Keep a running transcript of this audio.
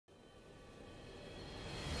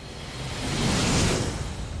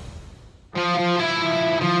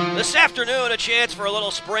afternoon, a chance for a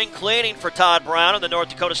little spring cleaning for Todd Brown and the North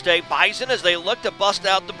Dakota State Bison as they look to bust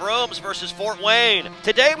out the brooms versus Fort Wayne.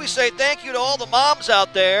 Today we say thank you to all the moms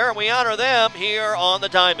out there, and we honor them here on the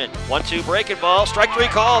diamond. 1-2 breaking ball, strike three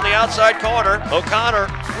call in the outside corner. O'Connor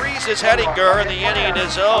freezes Hettinger, and the inning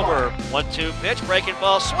is over. 1-2 pitch, breaking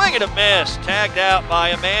ball, swing and a miss. Tagged out by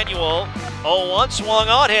Emmanuel. 0-1 swung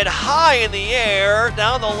on, hit high in the air,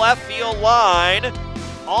 down the left field line.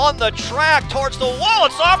 On the track towards the wall,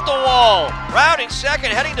 it's off the wall. Rounding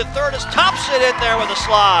second, heading to third as Thompson in there with a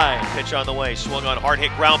slide. Pitch on the way, swung on, hard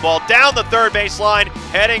hit ground ball down the third base line.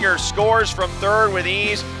 Hettinger scores from third with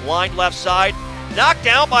ease, lined left side. Knocked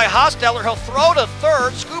down by Hosteller, he'll throw to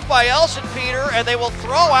third, scooped by Elson Peter, and they will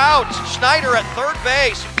throw out Schneider at third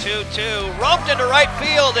base. 2-2, rumped into right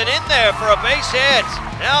field and in there for a base hit.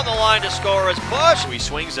 Now the line to score is Bush. He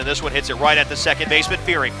swings and this one hits it right at the second baseman.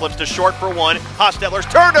 Fearing flips to short for one. Hosteller's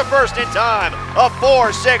turn to first in time. A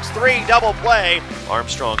 4-6-3 double play.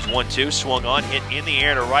 Armstrong's 1-2, swung on, hit in the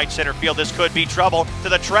air to right center field. This could be trouble. To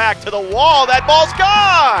the track, to the wall. That ball's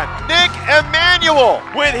gone. Nick Emmanuel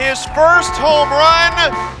with his first home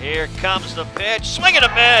run. Here comes the pitch. Swing and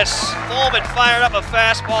a miss. Fullman fired up a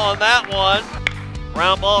fastball on that one.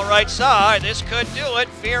 Ground ball right side. This could do it.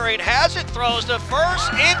 Fearing has it. Throws to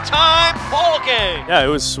first in time. Ball game. Yeah, it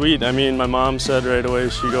was sweet. I mean, my mom said right away,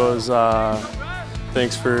 she goes,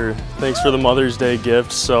 thanks for the Mother's Day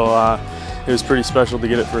gift. So it was pretty special to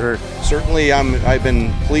get it for her. Certainly, I've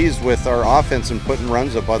been pleased with our offense and putting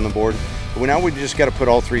runs up on the board. But now we just got to put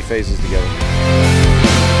all three phases together.